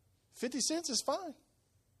 50 cents is fine.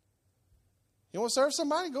 You want to serve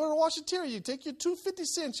somebody? Go to the washateria. You take your 2 50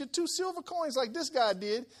 cents, your 2 silver coins like this guy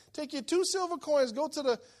did. Take your 2 silver coins, go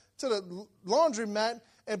to the laundromat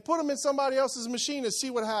and put them in somebody else's machine and see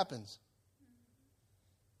what happens.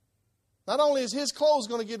 Not only is his clothes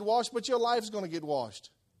going to get washed, but your life's going to get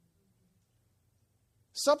washed.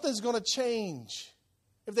 Something's going to change.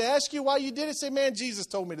 If they ask you why you did it, say, man, Jesus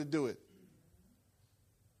told me to do it.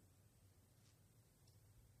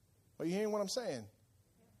 Are you hearing what I'm saying?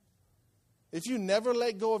 If you never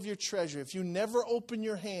let go of your treasure, if you never open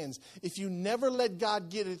your hands, if you never let God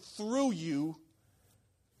get it through you,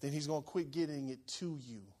 then he's going to quit getting it to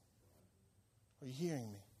you. Are you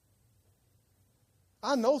hearing me?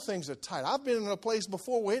 I know things are tight. I've been in a place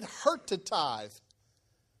before where it hurt to tithe.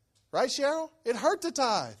 Right, Cheryl? It hurt to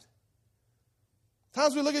tithe.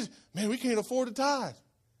 Times we look at, man, we can't afford to tithe.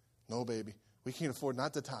 No, baby, we can't afford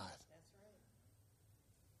not to tithe.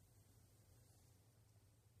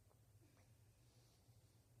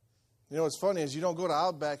 You know what's funny is you don't go to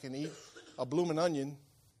Outback and eat a blooming onion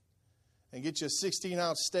and get you a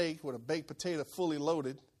 16-ounce steak with a baked potato fully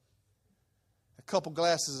loaded, a couple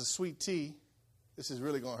glasses of sweet tea. This is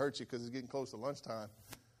really going to hurt you because it's getting close to lunchtime.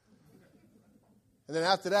 And then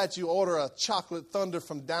after that, you order a chocolate thunder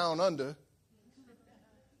from Down Under.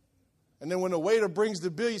 And then when the waiter brings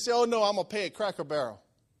the bill, you say, oh, no, I'm going to pay at Cracker Barrel.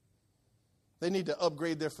 They need to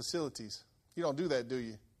upgrade their facilities. You don't do that, do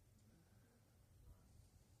you?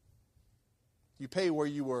 You pay where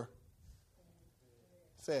you were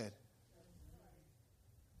fed.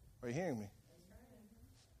 Are you hearing me?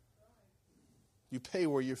 You pay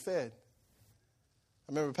where you're fed.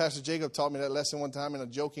 I remember Pastor Jacob taught me that lesson one time in a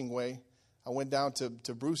joking way. I went down to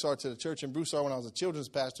Broussard, to the church in Broussard when I was a children's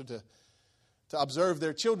pastor to observe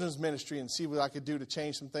their children's ministry and see what I could do to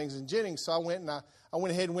change some things in Jennings. So I went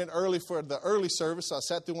ahead and went early for the early service. So I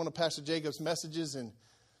sat through one of Pastor Jacob's messages and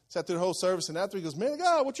sat through the whole service. And after he goes, man,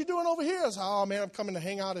 God, what you doing over here? I said, oh, man, I'm coming to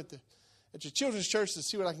hang out at your children's church to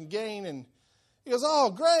see what I can gain. And he goes, oh,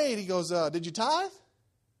 great. He goes, did you tithe?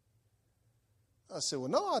 I said, well,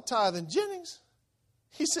 no, I tithe in Jennings.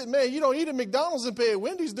 He said, man, you don't eat at McDonald's and pay at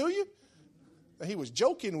Wendy's, do you? And he was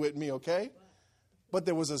joking with me, okay? But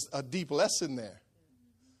there was a deep lesson there.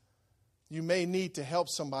 You may need to help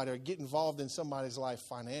somebody or get involved in somebody's life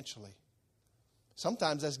financially.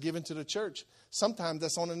 Sometimes that's given to the church. Sometimes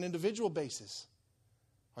that's on an individual basis.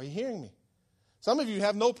 Are you hearing me? Some of you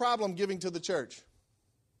have no problem giving to the church.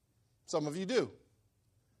 Some of you do.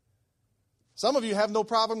 Some of you have no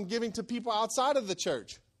problem giving to people outside of the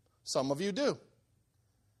church. Some of you do.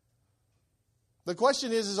 The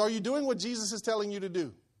question is are you doing what Jesus is telling you to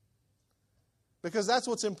do? Because that's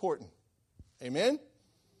what's important. Amen?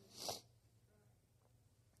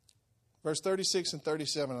 Verse 36 and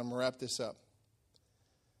 37, I'm going to wrap this up.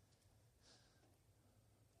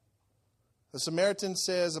 The Samaritan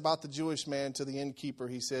says about the Jewish man to the innkeeper,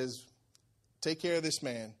 he says, take care of this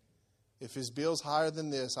man. If his bill's higher than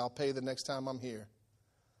this, I'll pay the next time I'm here.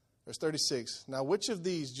 Verse 36, now which of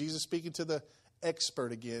these, Jesus speaking to the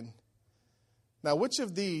expert again, now which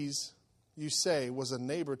of these, you say, was a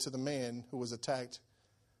neighbor to the man who was attacked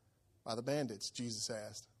by the bandits? Jesus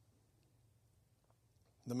asked.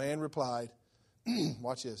 The man replied,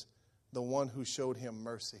 watch this, the one who showed him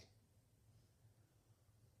mercy.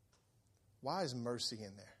 Why is mercy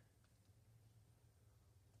in there?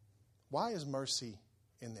 Why is mercy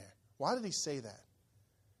in there? Why did he say that?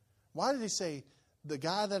 Why did he say the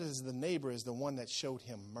guy that is the neighbor is the one that showed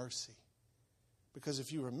him mercy? Because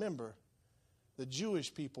if you remember, the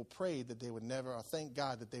Jewish people prayed that they would never, or thank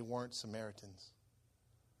God that they weren't Samaritans.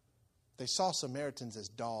 They saw Samaritans as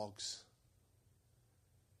dogs.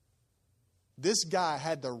 This guy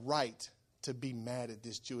had the right to be mad at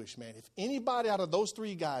this Jewish man. If anybody out of those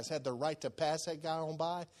three guys had the right to pass that guy on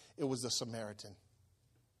by, it was the Samaritan.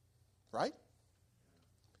 Right?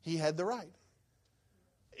 He had the right.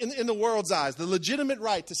 In the world's eyes, the legitimate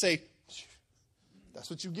right to say, that's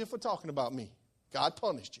what you get for talking about me. God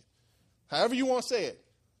punished you. However you want to say it.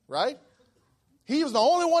 Right? He was the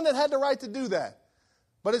only one that had the right to do that.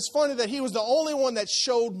 But it's funny that he was the only one that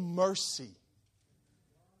showed mercy.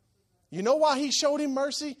 You know why he showed him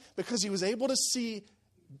mercy? Because he was able to see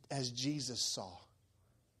as Jesus saw.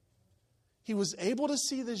 He was able to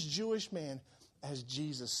see this Jewish man as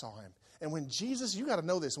Jesus saw him. And when Jesus, you got to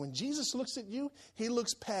know this, when Jesus looks at you, he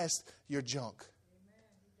looks past your junk.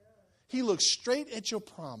 He looks straight at your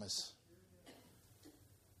promise.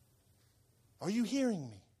 Are you hearing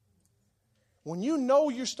me? When you know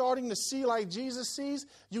you're starting to see like Jesus sees,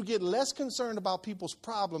 you get less concerned about people's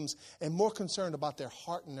problems and more concerned about their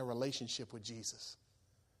heart and their relationship with Jesus.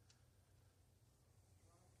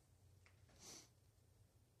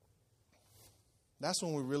 That's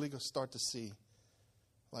when we really start to see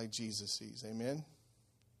like Jesus sees. Amen?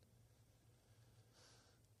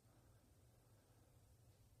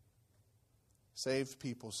 Saved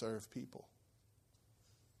people serve people.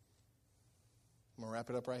 I'm going to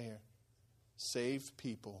wrap it up right here. Saved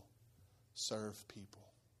people serve people.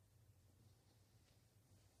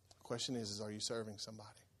 The question is are you serving somebody?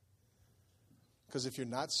 Because if you're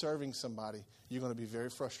not serving somebody, you're going to be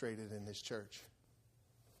very frustrated in this church.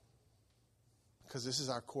 Because this is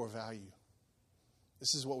our core value.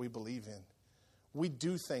 This is what we believe in. We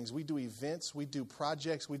do things. We do events. We do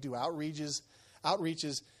projects. We do outreaches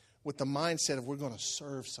with the mindset of we're going to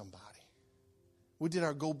serve somebody. We did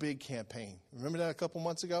our Go Big campaign. Remember that a couple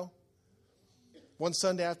months ago? One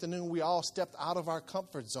Sunday afternoon, we all stepped out of our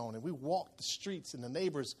comfort zone and we walked the streets and the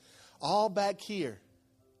neighbors all back here.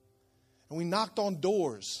 And we knocked on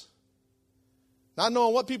doors, not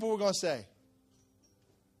knowing what people were going to say.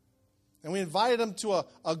 And we invited them to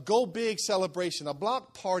a Go Big celebration, a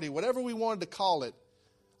block party, whatever we wanted to call it,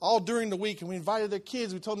 all during the week. And we invited their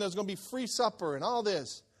kids. We told them there was going to be free supper and all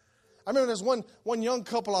this. I remember there's one young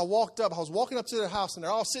couple I was walking up to their house and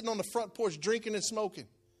they're all sitting on the front porch drinking and smoking.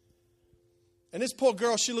 And this poor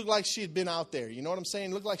girl, she looked like she had been out there. You know what I'm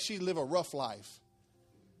saying? Looked like she lived a rough life.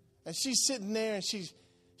 And she's sitting there and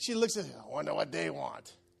she looks at her. I wonder what they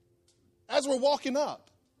want. As we're walking up,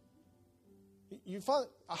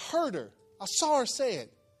 I heard her. I saw her say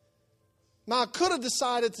it. Now, I could have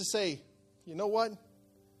decided to say, you know what?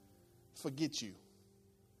 Forget you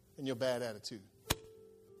and your bad attitude.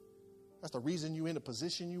 That's the reason you're in the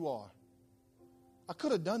position you are. I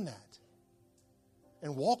could have done that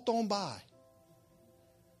and walked on by.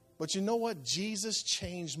 But you know what? Jesus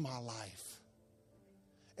changed my life.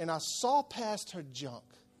 And I saw past her junk.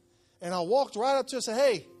 And I walked right up to her and said,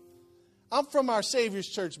 hey, I'm from our Savior's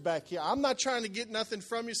church back here. I'm not trying to get nothing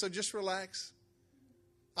from you, so just relax.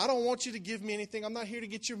 I don't want you to give me anything. I'm not here to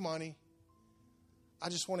get your money. I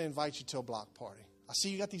just want to invite you to a block party. I see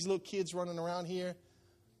you got these little kids running around here.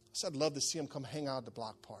 I said, I'd love to see them come hang out at the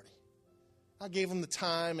block party. I gave them the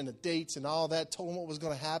time and the dates and all that, told them what was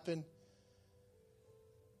going to happen.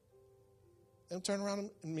 And turned around,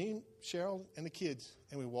 and me and Cheryl and the kids,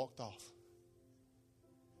 and we walked off.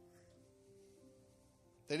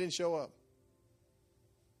 They didn't show up.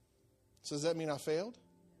 So does that mean I failed?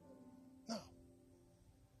 No.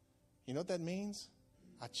 You know what that means?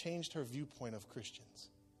 I changed her viewpoint of Christians.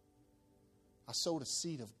 I sowed a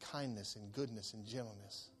seed of kindness and goodness and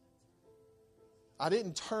gentleness. I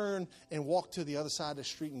didn't turn and walk to the other side of the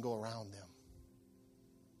street and go around them.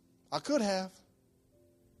 I could have.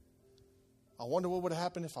 I wonder what would have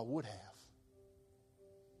happened if I would have.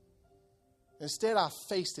 Instead, I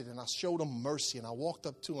faced it and I showed him mercy and I walked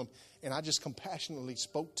up to him and I just compassionately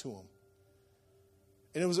spoke to him.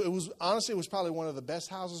 And it was honestly, it was probably one of the best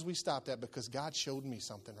houses we stopped at because God showed me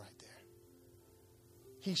something right there.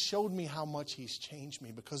 He showed me how much he's changed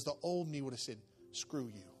me, because the old me would have said, screw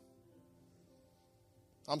you.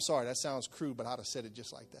 I'm sorry, that sounds crude, but I'd have said it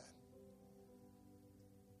just like that.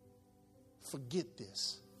 Forget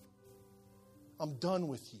this. I'm done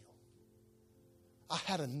with you. I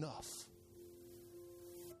had enough.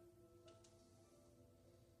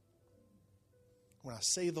 When I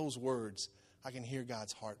say those words, I can hear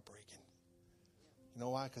God's heart breaking. You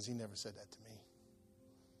know why? Because he never said that to me.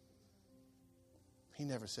 He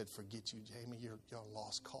never said, forget you, Jamie. You're a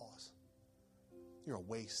lost cause. You're a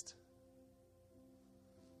waste.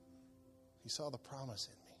 He saw the promise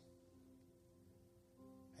in me.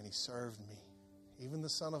 And he served me. Even the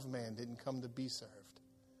Son of Man didn't come to be served,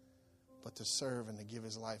 but to serve and to give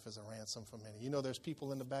his life as a ransom for many. You know there's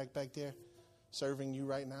people in the back there serving you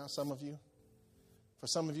right now, some of you. For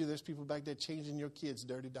some of you, there's people back there changing your kids'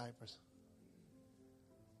 dirty diapers.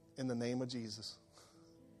 In the name of Jesus.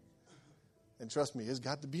 And trust me, it's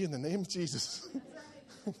got to be in the name of Jesus.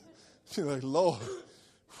 You're like, Lord,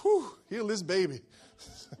 whew, heal this baby.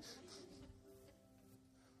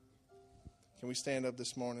 Can we stand up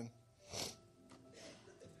this morning?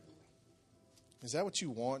 Is that what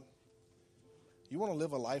you want? You want to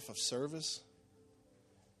live a life of service?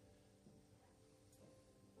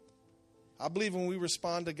 I believe when we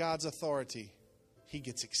respond to God's authority, he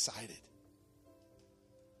gets excited.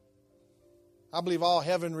 I believe all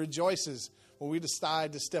heaven rejoices when we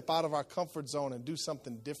decide to step out of our comfort zone and do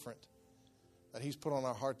something different that he's put on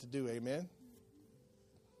our heart to do. Amen?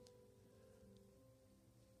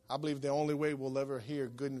 I believe the only way we'll ever hear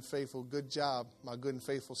good and faithful, good job, my good and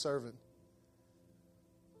faithful servant,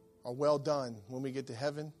 or well done when we get to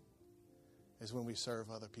heaven is when we serve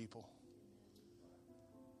other people.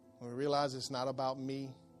 When we realize it's not about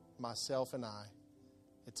me, myself, and I.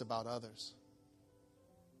 It's about others.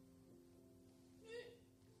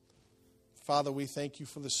 Father, we thank you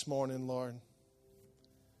for this morning, Lord.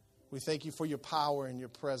 We thank you for your power and your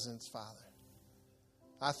presence, Father.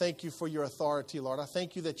 I thank you for your authority, Lord. I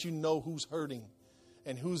thank you that you know who's hurting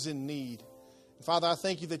and who's in need. And Father, I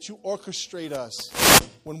thank you that you orchestrate us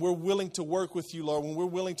when we're willing to work with you, Lord, when we're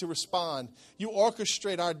willing to respond. You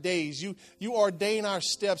orchestrate our days. You ordain our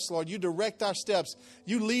steps, Lord. You direct our steps.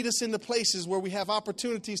 You lead us into places where we have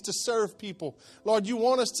opportunities to serve people. Lord, you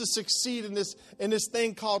want us to succeed in this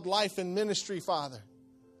thing called life and ministry, Father.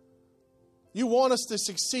 You want us to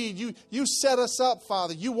succeed. You set us up,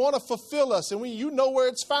 Father. You want to fulfill us, and you know where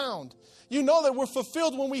it's found. You know that we're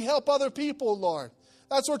fulfilled when we help other people, Lord.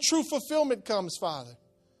 That's where true fulfillment comes, Father.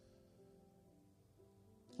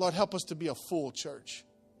 Lord, help us to be a full church.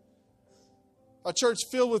 A church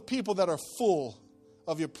filled with people that are full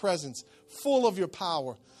of your presence, full of your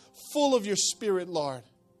power, full of your spirit, Lord,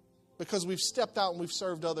 because we've stepped out and we've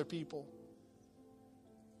served other people.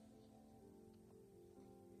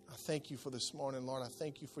 I thank you for this morning, Lord. I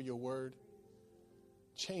thank you for your word.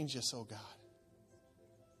 Change us, oh God.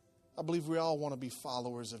 I believe we all want to be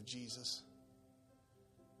followers of Jesus.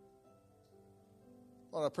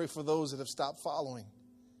 Lord, I pray for those that have stopped following.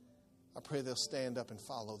 I pray they'll stand up and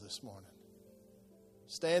follow this morning.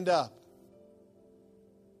 Stand up.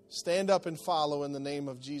 Stand up and follow in the name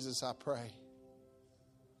of Jesus, I pray.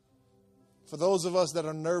 For those of us that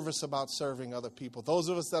are nervous about serving other people, those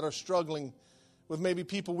of us that are struggling with maybe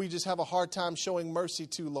people we just have a hard time showing mercy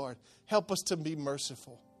to, Lord, help us to be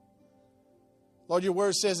merciful. Lord, your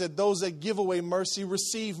word says that those that give away mercy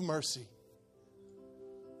receive mercy.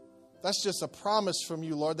 That's just a promise from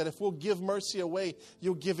you, Lord, that if we'll give mercy away,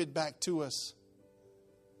 you'll give it back to us.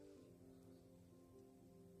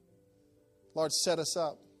 Lord, set us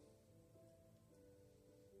up.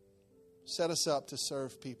 Set us up to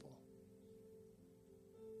serve people.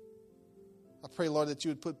 I pray, Lord, that you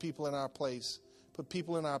would put people in our place, put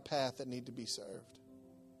people in our path that need to be served.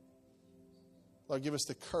 Lord, give us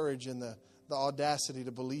the courage and the audacity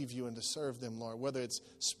to believe you and to serve them, Lord, whether it's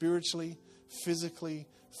spiritually, physically,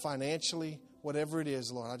 financially, whatever it is,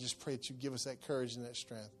 Lord. I just pray that you give us that courage and that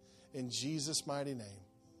strength. In Jesus' mighty name,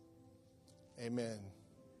 amen.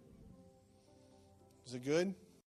 Is it good?